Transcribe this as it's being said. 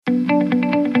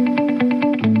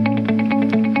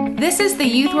is the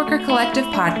Youth Worker Collective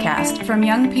podcast from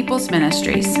Young People's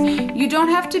Ministries. You don't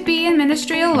have to be in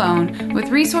ministry alone, with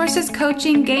resources,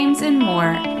 coaching, games, and more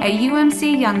at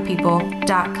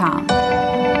umcyoungpeople.com.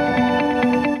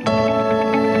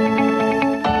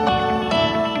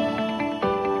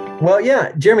 Well,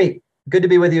 yeah, Jeremy, good to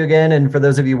be with you again. And for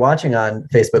those of you watching on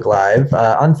Facebook Live,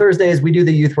 on Thursdays, we do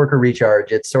the Youth Worker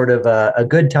Recharge. It's sort of a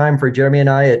good time for Jeremy and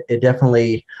I. It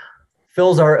definitely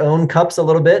fills our own cups a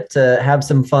little bit to have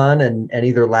some fun and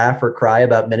either laugh or cry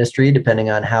about ministry, depending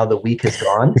on how the week has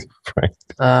gone. Right.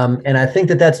 And I think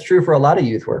that that's true for a lot of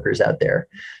youth workers out there.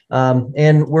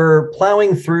 And we're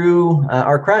plowing through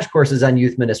our crash courses on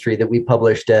youth ministry that we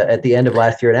published at the end of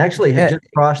last year, and actually have just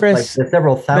crossed Chris, like the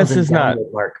several thousand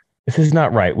download mark. This is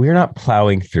not right. We're not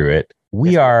plowing through it.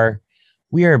 We are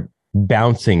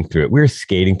bouncing through it. We're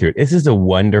skating through it. This is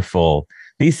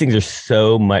these things are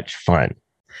so much fun.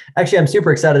 Actually, I'm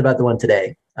super excited about the one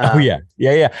today. Yeah.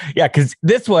 Because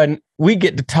this one, we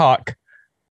get to talk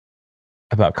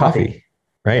about coffee,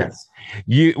 right?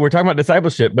 Yes. We're talking about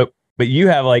discipleship, but you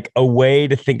have like a way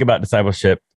to think about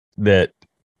discipleship that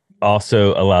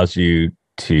also allows you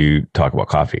to talk about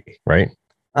coffee, right?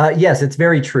 Yes, it's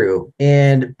very true.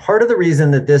 And part of the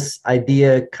reason that this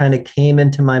idea kind of came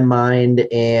into my mind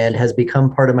and has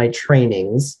become part of my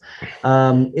trainings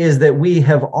is that we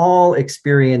have all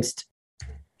experienced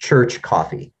church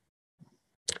coffee.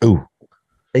 Ooh.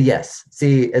 Yes.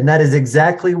 See, and that is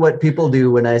exactly what people do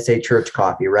when I say church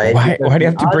coffee, right? Why do you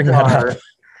have to bring that up?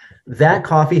 That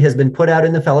coffee has been put out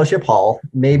in the fellowship hall.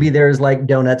 Maybe there's like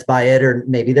donuts by it, or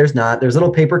maybe there's not. There's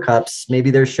little paper cups. Maybe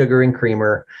there's sugar and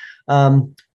creamer.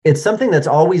 It's something that's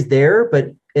always there,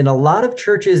 but in a lot of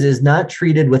churches is not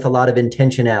treated with a lot of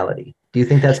intentionality. Do you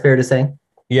think that's fair to say?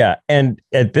 Yeah. And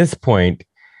at this point,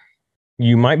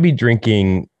 you might be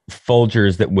drinking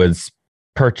Folgers that was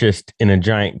purchased in a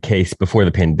giant case before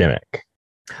the pandemic.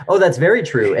 Oh, that's very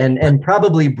true. And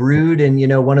probably brewed in,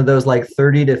 one of those like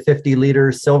 30 to 50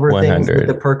 liter silver 100. things with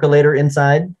the percolator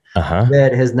inside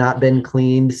that has not been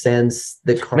cleaned since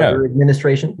the Carter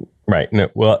administration. Right. No,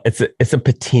 well, it's a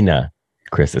patina,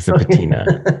 Chris. It's a patina.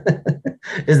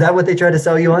 Is that what they try to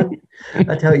sell you on?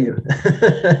 I tell you.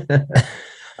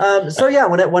 So yeah,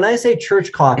 when I say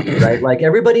church coffee, right, like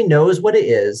everybody knows what it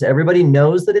is. Everybody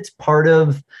knows that it's part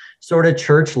of sort of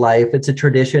church life. It's a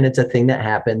tradition. It's a thing that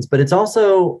happens, but it's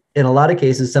also in a lot of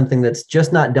cases something that's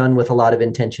just not done with a lot of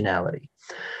intentionality.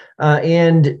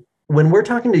 And when we're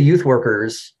talking to youth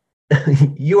workers,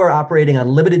 you are operating on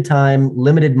limited time,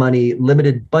 limited money,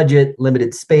 limited budget,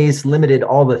 limited space, limited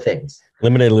all the things.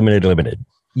 Limited.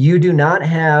 You do not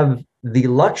have the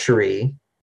luxury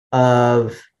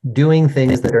of doing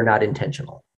things that are not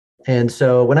intentional. And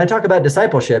so when I talk about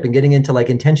discipleship and getting into like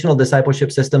intentional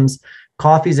discipleship systems,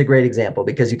 coffee is a great example,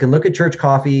 because you can look at church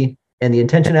coffee and the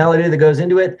intentionality that goes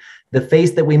into it, the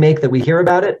face that we make that we hear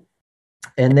about it,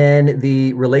 and then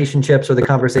the relationships or the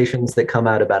conversations that come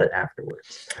out about it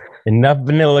afterwards. Enough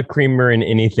vanilla creamer in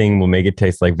anything will make it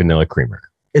taste like vanilla creamer.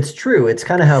 It's true. It's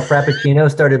kind of how Frappuccino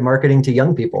started marketing to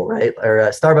young people, right? Or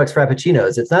Starbucks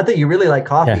Frappuccinos. It's not that you really like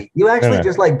coffee. Yeah. You actually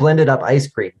just like blended up ice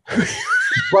cream.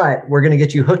 But we're going to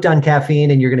get you hooked on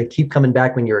caffeine and you're going to keep coming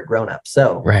back when you're a grown-up.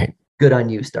 So Good on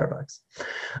you, Starbucks.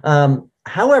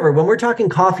 However, when we're talking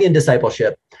coffee and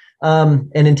discipleship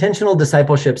and intentional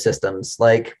discipleship systems,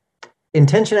 like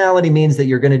intentionality means that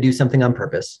you're going to do something on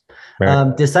purpose.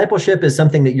 Right. Discipleship is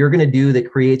something that you're going to do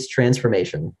that creates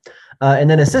transformation. And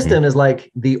then a system is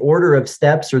like the order of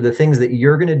steps or the things that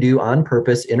you're going to do on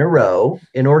purpose in a row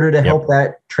in order to help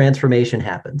that transformation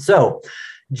happen. So,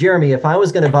 Jeremy, if I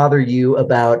was going to bother you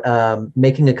about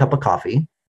making a cup of coffee,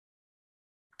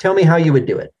 tell me how you would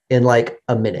do it in like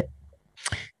a minute.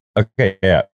 Okay.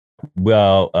 Yeah.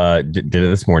 Well, did it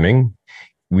this morning.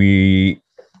 I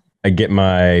get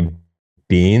my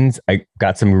beans. I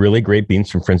got some really great beans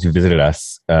from friends who visited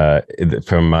us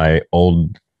from my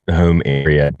old home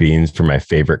area, beans from my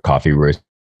favorite coffee roaster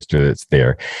that's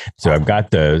there. So I've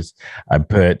got those. I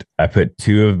put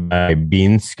 2 of my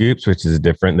bean scoops, which is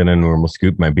different than a normal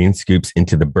scoop, my bean scoops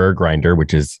into the burr grinder,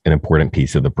 which is an important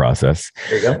piece of the process.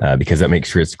 There you go. Because that makes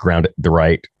sure it's ground at the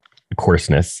right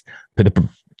coarseness. Put it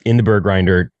in the burr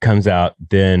grinder, comes out.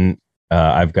 Then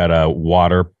I've got a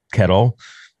water kettle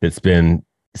that's been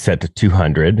set to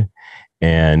 200.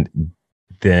 And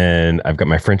then I've got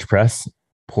my French press,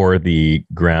 pour the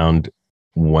ground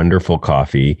wonderful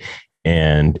coffee,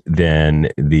 and then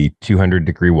the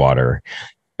 200-degree water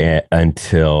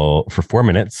for 4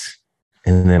 minutes.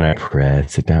 And then I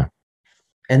press it down.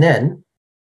 And then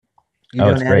you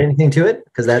don't add anything to it?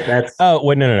 Because that's... Oh,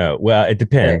 well, no. Well, it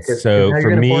depends. Okay, so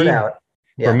for me, pour it out.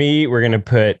 For me, we're gonna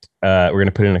put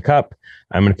in a cup.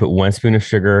 I'm gonna put 1 spoon of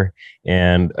sugar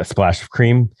and a splash of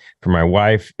cream. For my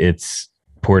wife, it's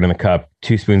poured in a cup,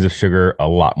 2 spoons of sugar, a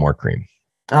lot more cream.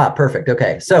 Perfect.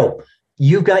 Okay, so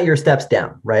you've got your steps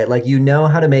down, right? Like you know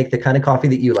how to make the kind of coffee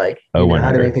that you like. You know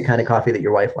how to make the kind of coffee that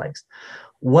your wife likes.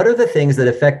 What are the things that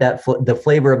affect that the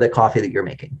flavor of the coffee that you're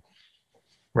making?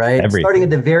 Right, everything. Starting at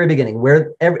the very beginning,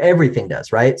 where everything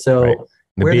does, right? So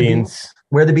the beans.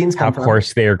 Where the beans come from. How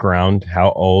coarse they are ground,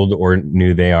 how old or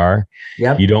new they are.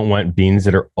 Yep. You don't want beans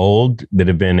that are old that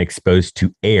have been exposed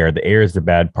to air. The air is the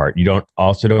bad part. You don't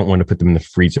want to put them in the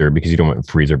freezer because you don't want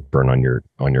freezer burn on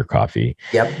your coffee.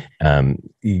 Yep.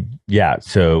 Yeah.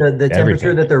 So the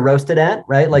temperature that they're roasted at,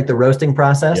 right? Like the roasting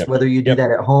process, whether you do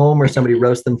that at home or somebody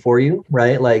roasts them for you,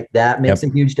 right? Like that makes a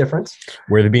huge difference.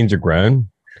 Where the beans are grown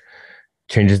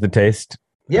changes the taste.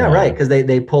 Yeah, right. Because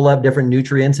they pull up different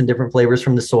nutrients and different flavors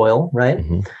from the soil, right?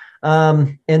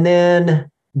 Mm-hmm. And then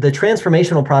the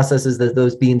transformational processes that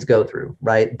those beans go through,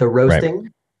 right? The roasting,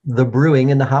 the brewing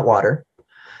in the hot water.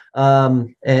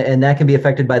 And that can be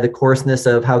affected by the coarseness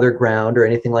of how they're ground or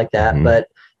anything like that. Mm-hmm. But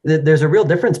there's a real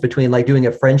difference between like doing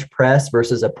a French press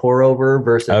versus a pour over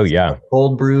versus a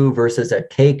cold brew versus a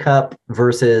K-cup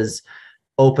versus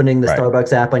opening the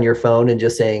Starbucks app on your phone and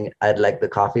just saying, "I'd like the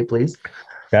coffee, please."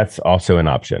 That's also an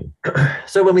option.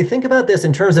 So when we think about this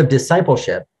in terms of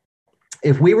discipleship,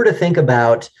 if we were to think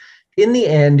about, in the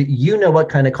end, you know what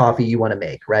kind of coffee you want to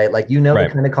make, right? Like, you know the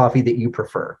kind of coffee that you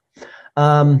prefer.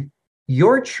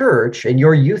 Your church and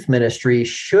your youth ministry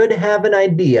should have an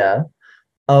idea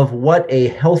of what a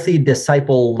healthy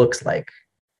disciple looks like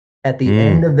at the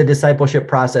end of the discipleship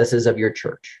processes of your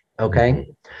church. Okay.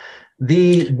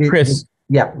 Chris,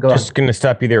 go on. Just going to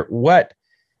stop you there.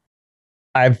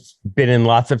 I've been in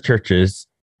lots of churches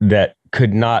that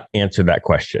could not answer that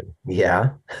question.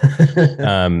 Yeah.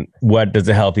 What does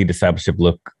a healthy discipleship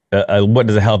look? What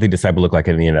does a healthy disciple look like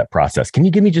at the end of that process? Can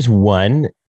you give me just one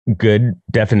good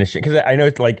definition? Because I know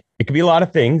it's like it could be a lot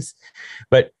of things,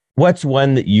 but what's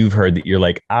one that you've heard that you're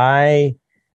like,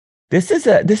 this is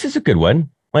a good one.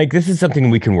 Like, this is something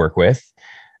we can work with.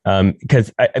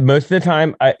 Because most of the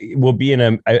time I'll be in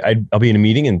a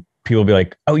meeting and people will be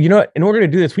like, "Oh, you know what? In order to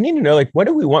do this, we need to know, like, what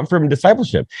do we want from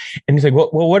discipleship?" And he's like, well,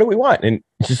 what do we want? And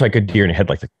it's just like a deer in a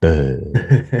headlights, like,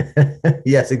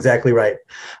 Yes, exactly right.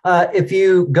 If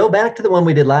you go back to the one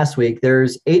we did last week,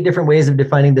 there's 8 different ways of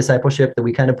defining discipleship that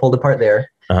we kind of pulled apart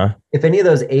there. If any of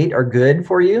those 8 are good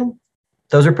for you,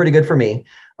 those are pretty good for me.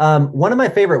 One of my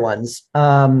favorite ones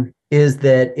is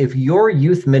that if your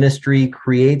youth ministry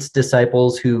creates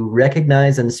disciples who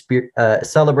recognize and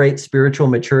celebrate spiritual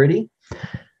maturity,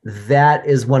 that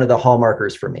is one of the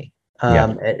hallmarkers for me.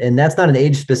 And that's not an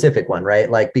age specific one,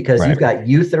 right? Like, because you've got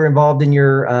youth that are involved in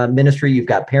your ministry, you've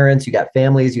got parents, you got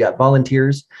families, you got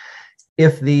volunteers.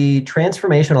 If the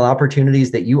transformational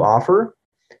opportunities that you offer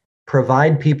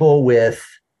provide people with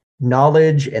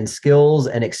knowledge and skills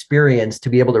and experience to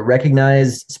be able to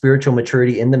recognize spiritual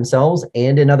maturity in themselves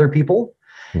and in other people,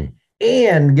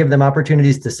 and give them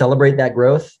opportunities to celebrate that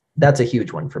growth, that's a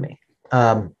huge one for me.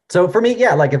 So for me,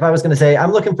 like if I was going to say,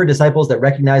 I'm looking for disciples that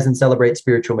recognize and celebrate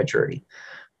spiritual maturity,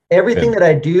 everything that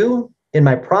I do in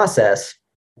my process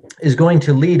is going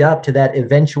to lead up to that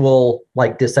eventual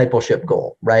like discipleship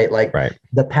goal, right? Like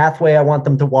the pathway I want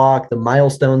them to walk, the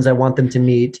milestones I want them to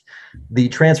meet, the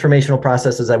transformational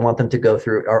processes I want them to go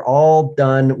through are all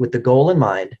done with the goal in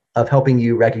mind of helping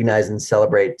you recognize and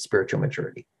celebrate spiritual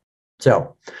maturity.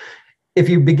 So if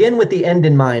you begin with the end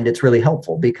in mind, it's really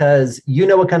helpful because you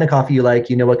know what kind of coffee you like,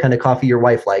 you know what kind of coffee your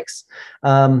wife likes.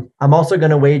 I'm also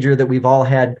going to wager that we've all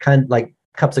had kind of like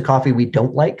cups of coffee we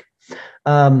don't like.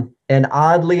 And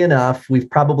oddly enough, we've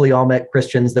probably all met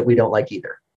Christians that we don't like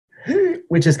either,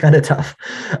 which is kind of tough.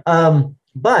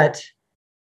 But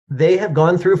they have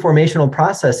gone through formational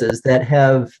processes that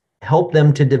have helped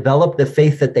them to develop the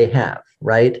faith that they have,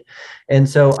 right? And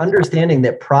so understanding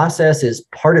that process is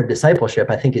part of discipleship,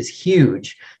 I think, is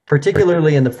huge,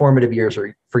 particularly in the formative years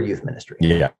for youth ministry.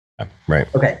 Yeah,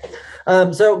 right. Okay.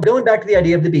 So going back to the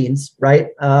idea of the beans, right?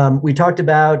 We talked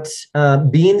about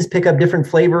beans pick up different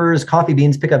flavors. Coffee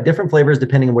beans pick up different flavors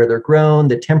depending on where they're grown,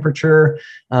 the temperature,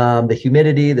 the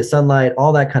humidity, the sunlight,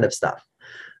 all that kind of stuff.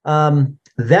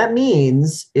 That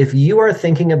means if you are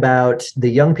thinking about the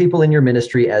young people in your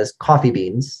ministry as coffee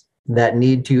beans that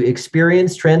need to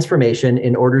experience transformation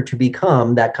in order to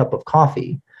become that cup of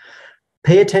coffee,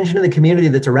 pay attention to the community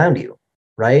that's around you.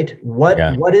 Right?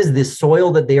 What is the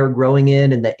soil that they are growing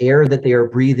in and the air that they are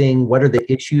breathing? What are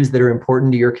the issues that are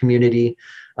important to your community?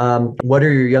 What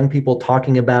are your young people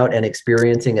talking about and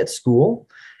experiencing at school?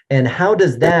 And how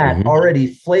does that already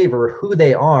flavor who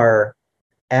they are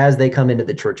as they come into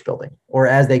the church building or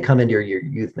as they come into your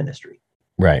youth ministry.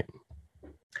 Right.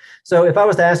 So if I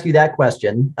was to ask you that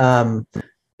question,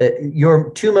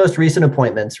 your two most recent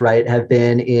appointments, right, have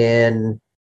been in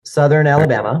Southern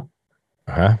Alabama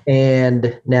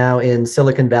and now in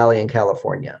Silicon Valley in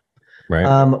California.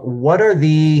 Right. What are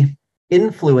the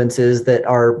influences that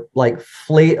are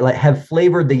have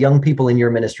flavored the young people in your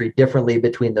ministry differently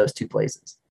between those two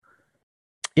places?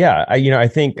 Yeah, I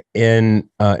think in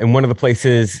one of the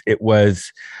places it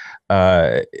was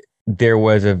there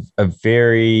was a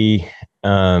very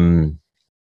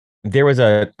there was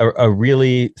a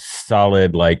really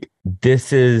solid, like,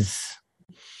 these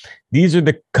are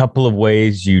the couple of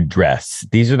ways you dress.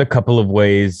 These are the couple of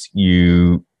ways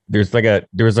there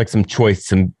was some choice,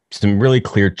 some really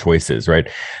clear choices, right?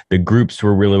 The groups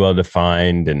were really well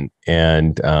defined,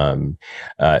 and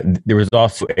there was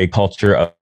also a culture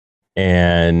of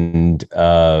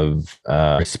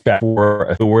respect for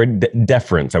authority,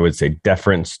 deference. I would say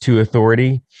deference to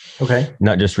authority. Okay,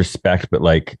 not just respect, but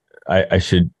like I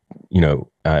should,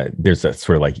 there's that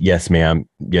sort of like yes, ma'am,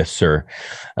 yes, sir,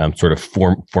 sort of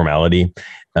formality.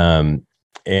 And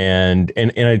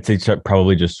I'd say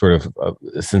probably just sort of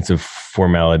a sense of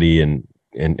formality and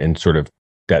sort of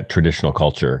that traditional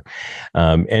culture.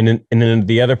 And in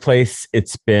the other place,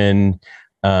 it's been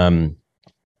a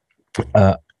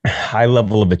high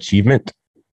level of achievement.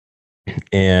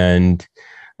 And,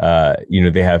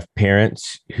 they have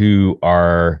parents who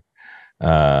are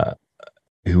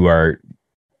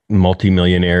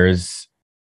multimillionaires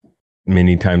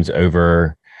many times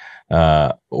over,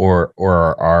 or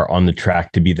are on the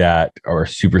track to be that, or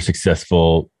super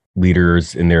successful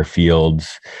leaders in their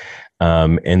fields.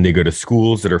 And they go to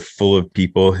schools that are full of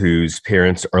people whose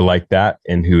parents are like that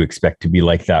and who expect to be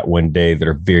like that one day, that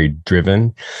are very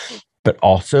driven, but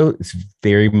also it's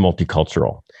very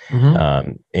multicultural.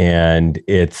 And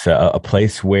it's a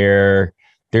place where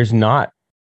there's not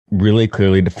really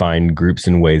clearly defined groups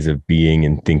and ways of being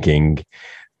and thinking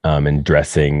and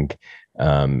dressing.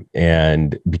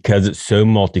 And because it's so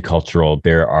multicultural,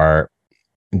 there are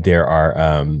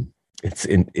it's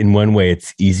in one way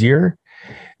it's easier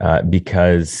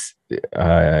because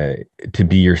to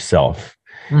be yourself.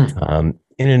 In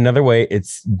another way,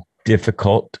 it's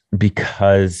difficult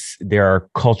because there are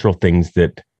cultural things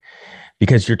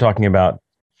because you're talking about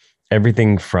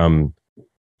everything from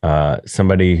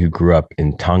somebody who grew up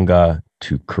in Tonga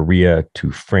to Korea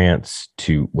to France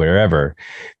to wherever.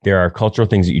 There are cultural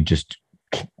things that you just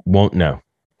won't know,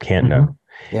 can't know.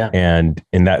 Yeah. And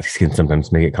that can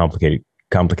sometimes make it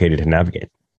complicated to navigate.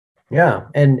 Yeah.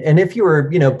 And if you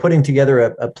were, putting together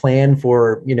a plan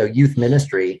for, youth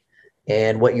ministry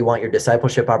and what you want your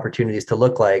discipleship opportunities to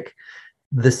look like,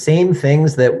 the same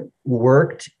things that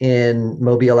worked in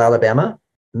Mobile, Alabama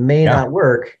may not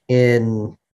work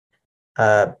in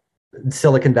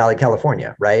Silicon Valley,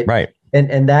 California, right? Right.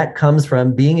 And that comes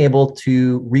from being able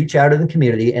to reach out in the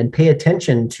community and pay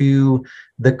attention to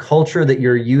the culture that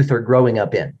your youth are growing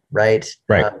up in, right?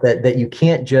 Right. That you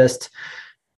can't just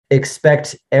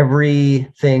expect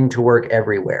everything to work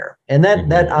everywhere. And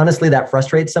that honestly, that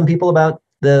frustrates some people about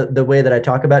the way that I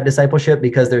talk about discipleship,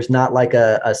 because there's not like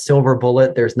a silver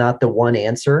bullet. There's not the one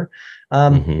answer.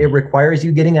 It requires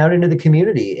you getting out into the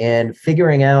community and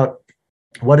figuring out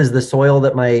what is the soil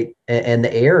and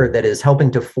the air that is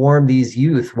helping to form these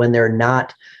youth when they're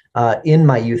not in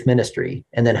my youth ministry.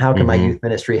 And then how can my youth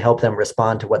ministry help them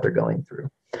respond to what they're going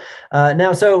through?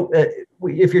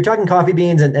 If you're talking coffee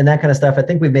beans and that kind of stuff, I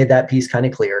think we've made that piece kind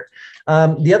of clear.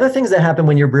 The other things that happen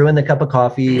when you're brewing the cup of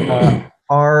coffee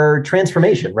are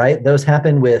transformation, right? Those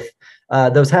happen with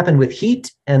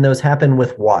heat, and those happen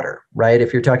with water, right?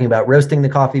 If you're talking about roasting the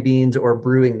coffee beans or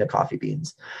brewing the coffee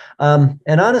beans. And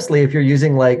honestly, if you're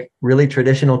using like really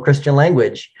traditional Christian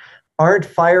language, aren't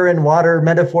fire and water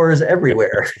metaphors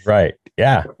everywhere? Right.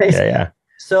 Yeah. Right? Yeah.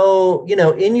 So,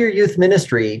 in your youth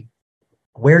ministry,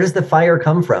 where does the fire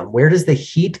come from? Where does the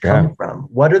heat come from?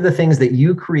 What are the things that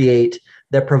you create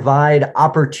that provide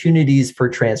opportunities for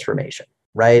transformation,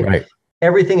 right? Right.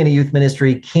 Everything in a youth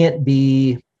ministry can't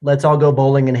be, let's all go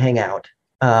bowling and hang out.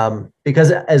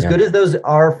 Because as good as those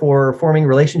are for forming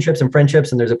relationships and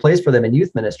friendships, and there's a place for them in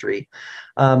youth ministry,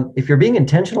 if you're being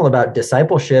intentional about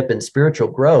discipleship and spiritual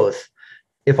growth,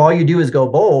 if all you do is go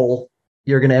bowl,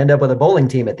 you're going to end up with a bowling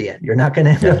team at the end. You're not going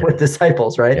to end up with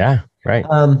disciples, right? Yeah, right.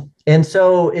 And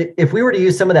so if we were to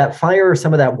use some of that fire or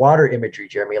some of that water imagery,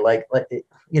 Jeremy, like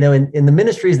in the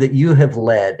ministries that you have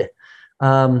led,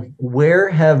 where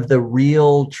have the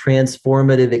real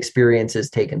transformative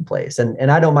experiences taken place?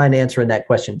 And I don't mind answering that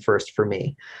question first for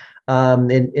me.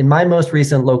 In my most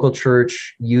recent local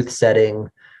church youth setting,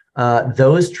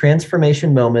 those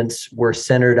transformation moments were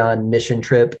centered on mission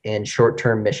trip and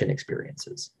short-term mission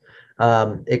experiences.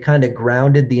 It kind of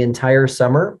grounded the entire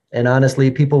summer. And honestly,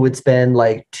 people would spend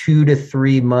like 2 to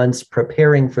 3 months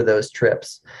preparing for those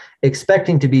trips,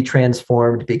 expecting to be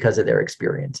transformed because of their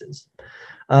experiences.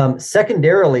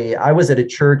 Secondarily, I was at a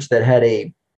church that had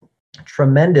a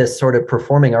tremendous sort of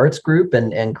performing arts group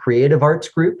and creative arts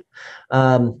group.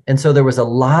 And so there was a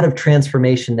lot of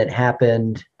transformation that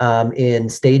happened in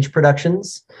stage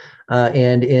productions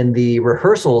and in the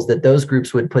rehearsals that those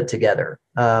groups would put together.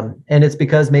 And it's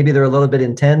because maybe they're a little bit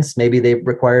intense. Maybe they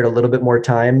required a little bit more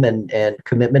time and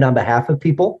commitment on behalf of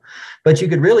people. But you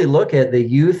could really look at the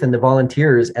youth and the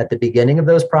volunteers at the beginning of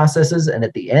those processes and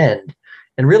at the end,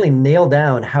 and really nail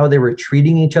down how they were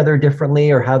treating each other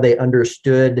differently, or how they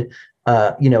understood,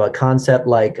 a concept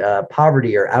like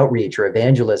poverty or outreach or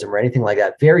evangelism or anything like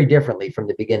that very differently from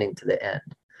the beginning to the end.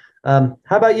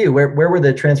 How about you? Where were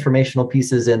the transformational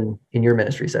pieces in your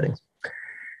ministry settings?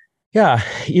 Yeah,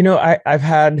 I've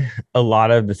had a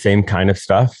lot of the same kind of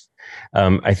stuff.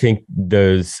 I think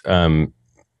those.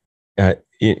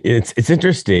 It's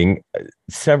interesting.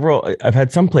 I've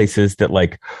had some places that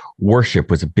like worship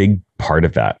was a big part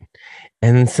of that.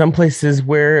 And then some places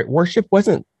where worship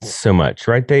wasn't so much,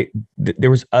 right? There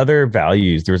was other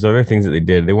values. There was other things that they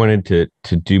did. They wanted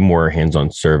to do more hands-on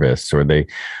service, or they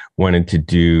wanted to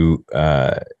do,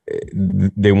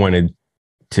 they wanted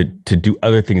to do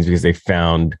other things because they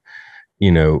found,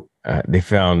 they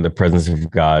found the presence of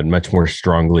God much more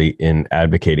strongly in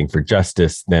advocating for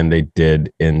justice than they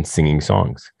did in singing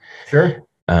songs. Sure.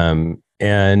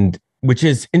 And which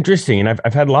is interesting. And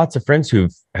I've had lots of friends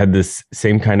who've had this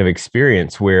same kind of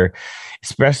experience where,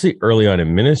 especially early on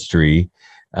in ministry,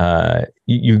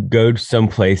 you go to some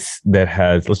place that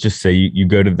has, let's just say you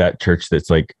go to that church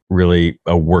that's like really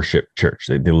a worship church.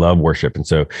 They love worship. And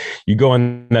so you go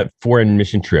on that foreign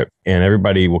mission trip and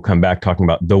everybody will come back talking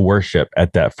about the worship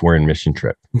at that foreign mission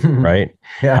trip, right?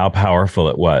 Yeah. How powerful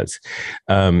it was.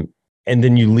 And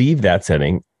then you leave that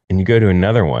setting and you go to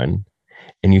another one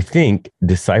and you think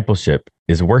discipleship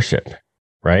is worship,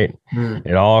 right?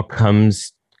 It all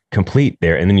comes complete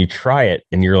there. And then you try it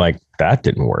and you're like, that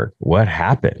didn't work. What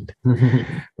happened?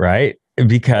 Right?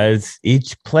 Because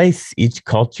each place, each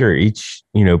culture, each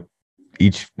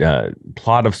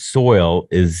plot of soil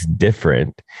is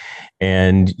different.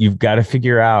 And you've got to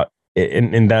figure out,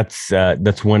 and that's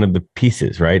one of the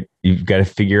pieces, right? You've got to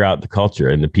figure out the culture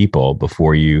and the people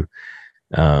before you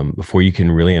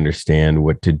can really understand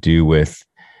what to do with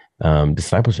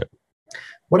discipleship.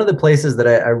 One of the places that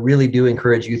I really do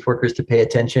encourage youth workers to pay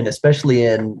attention, especially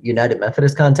in United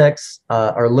Methodist contexts,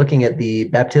 are looking at the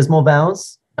baptismal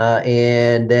vows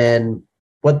and then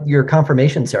what your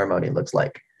confirmation ceremony looks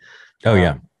like. Oh,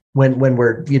 yeah. When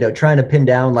we're trying to pin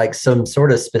down like some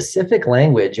sort of specific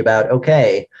language about,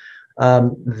 okay,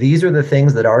 these are the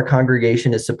things that our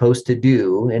congregation is supposed to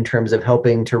do in terms of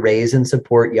helping to raise and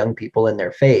support young people in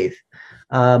their faith.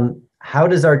 How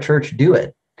does our church do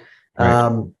it?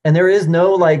 Right. And there is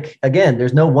no,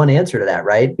 there's no one answer to that,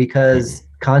 right? Because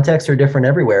contexts are different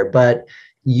everywhere. But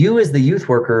you as the youth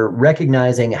worker,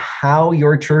 recognizing how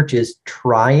your church is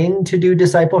trying to do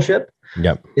discipleship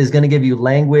is going to give you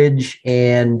language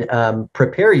and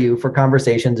prepare you for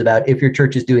conversations about if your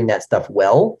church is doing that stuff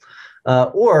well,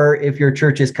 or if your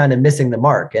church is kind of missing the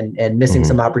mark and missing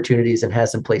some opportunities and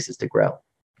has some places to grow.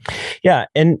 Yeah.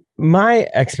 And my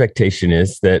expectation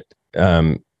is that,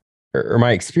 or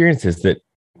my experience is that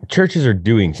churches are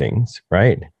doing things,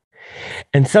 right?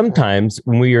 And sometimes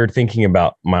when we are thinking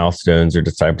about milestones or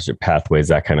discipleship pathways,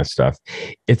 that kind of stuff,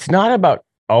 it's not about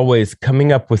always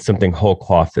coming up with something whole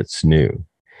cloth that's new.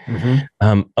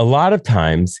 A lot of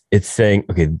times it's saying,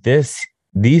 okay,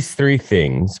 these 3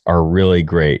 things are really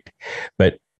great.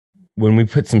 But when we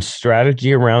put some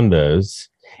strategy around those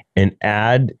and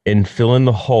add and fill in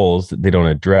the holes that they don't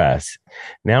address,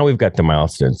 now we've got the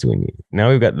milestones that we need. Now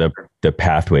we've got the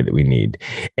pathway that we need.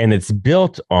 And it's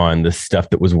built on the stuff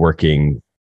that was working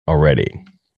already.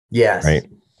 Yes. Right?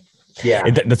 Yeah.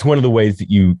 And that's one of the ways that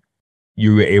you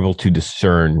were able to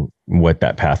discern what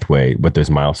that pathway, what those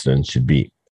milestones should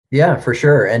be. Yeah, for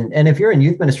sure. And if you're in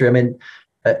youth ministry, I mean,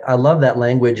 I love that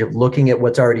language of looking at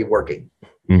what's already working,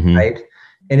 right?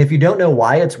 And if you don't know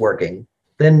why it's working,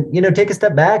 then, take a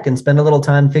step back and spend a little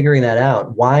time figuring that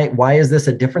out. Why is this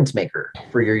a difference maker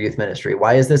for your youth ministry?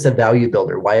 Why is this a value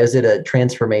builder? Why is it a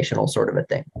transformational sort of a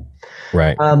thing?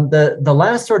 Right. The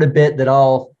last sort of bit that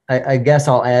I guess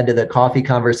I'll add to the coffee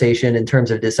conversation in terms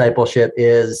of discipleship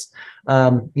is,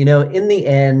 in the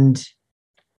end,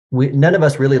 none of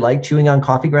us really like chewing on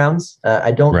coffee grounds.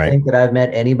 I don't think that I've met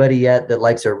anybody yet that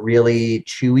likes a really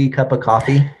chewy cup of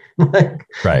coffee.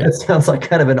 Right. That sounds like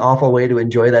kind of an awful way to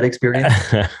enjoy that experience.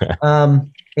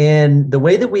 And the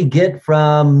way that we get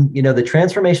from, the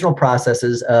transformational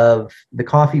processes of the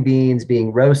coffee beans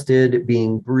being roasted,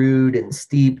 being brewed and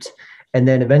steeped, and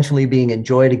then eventually being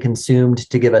enjoyed and consumed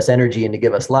to give us energy and to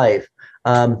give us life,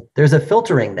 there's a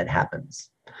filtering that happens.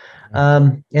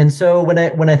 And so when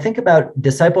I think about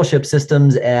discipleship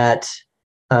systems at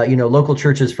local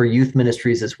churches for youth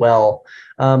ministries as well,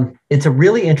 it's a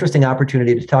really interesting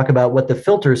opportunity to talk about what the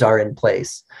filters are in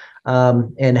place,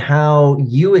 and how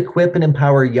you equip and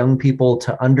empower young people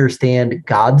to understand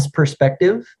God's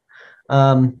perspective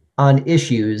on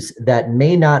issues that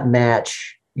may not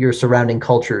match your surrounding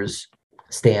culture's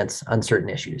stance on certain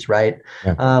issues, right?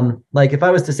 Yeah. Like if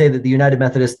I was to say that the United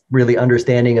Methodist really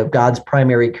understanding of God's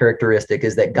primary characteristic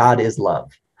is that God is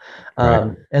love.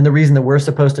 Right. And the reason that we're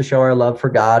supposed to show our love for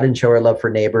God and show our love for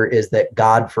neighbor is that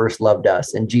God first loved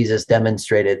us, and Jesus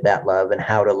demonstrated that love and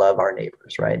how to love our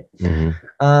neighbors, right?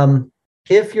 Mm-hmm.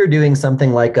 If you're doing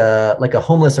something like a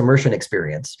homeless immersion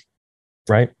experience,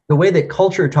 right? The way that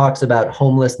culture talks about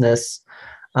homelessness,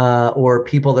 or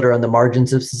people that are on the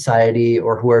margins of society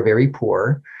or who are very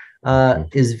poor,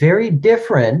 is very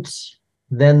different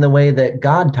than the way that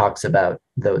God talks about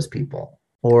those people,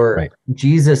 or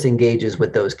Jesus engages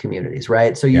with those communities,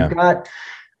 right? So you've got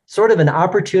sort of an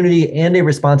opportunity and a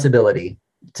responsibility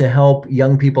to help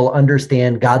young people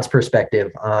understand God's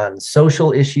perspective on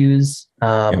social issues,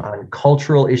 on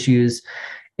cultural issues.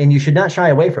 And you should not shy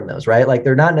away from those, right? Like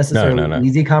they're not necessarily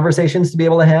easy conversations to be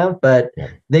able to have, but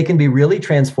they can be really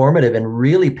transformative and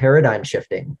really paradigm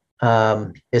shifting,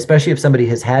 especially if somebody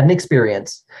has had an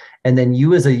experience. And then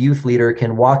you as a youth leader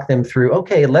can walk them through,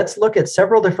 okay, let's look at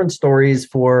several different stories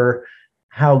for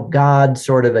how God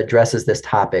sort of addresses this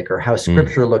topic, or how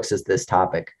scripture looks at this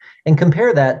topic, and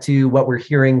compare that to what we're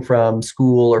hearing from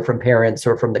school or from parents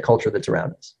or from the culture that's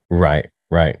around us. Right.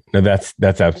 No, that's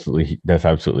absolutely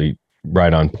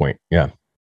right on point. Yeah.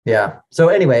 Yeah. So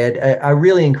anyway, I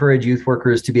really encourage youth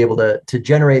workers to be able to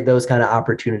generate those kind of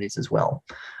opportunities as well.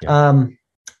 Yeah.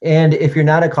 And if you're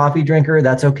not a coffee drinker,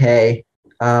 that's okay.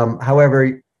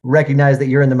 However, recognize that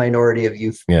you're in the minority of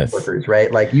youth workers,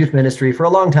 right? Like youth ministry for a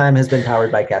long time has been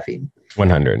powered by caffeine.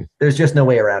 100. There's just no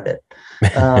way around it.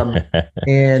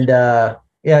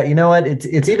 Yeah, you know what?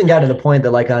 It's even gotten to the point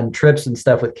that like on trips and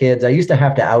stuff with kids, I used to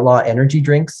have to outlaw energy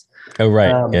drinks. Oh,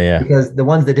 right. Because the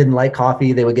ones that didn't like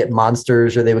coffee, they would get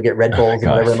Monsters or they would get Red Bulls and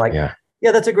whatever. I'm like,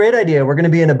 yeah, that's a great idea. We're going to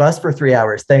be in a bus for 3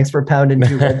 hours. Thanks for pounding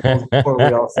 2 Red Bulls before we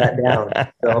all sat down.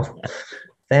 So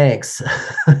thanks.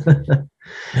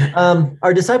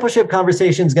 Our discipleship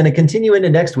conversation is going to continue into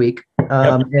next week.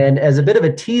 And as a bit of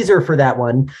a teaser for that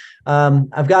one,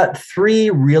 I've got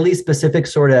 3 really specific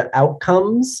sort of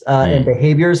outcomes and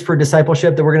behaviors for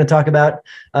discipleship that we're going to talk about,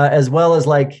 as well as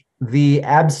like the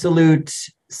absolute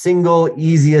single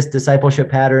easiest discipleship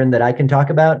pattern that I can talk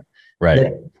about,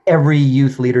 that every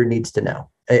youth leader needs to know.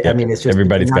 I mean, it's just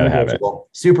everybody's got to have it.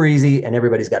 Super easy, and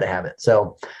everybody's got to have it.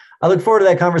 So I look forward to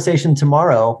that conversation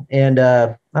tomorrow. And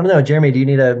I don't know, Jeremy, do you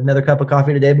need another cup of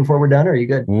coffee today before we're done? Or are you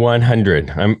good? 100.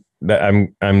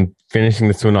 I'm finishing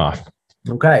this one off.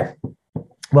 Okay.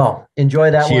 Well, enjoy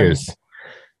that. Cheers. One.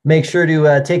 Make sure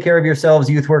to take care of yourselves,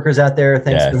 youth workers out there.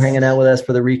 Thanks for hanging out with us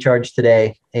for the recharge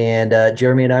today. And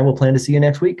Jeremy and I will plan to see you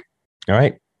next week. All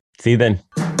right. See you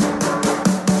then.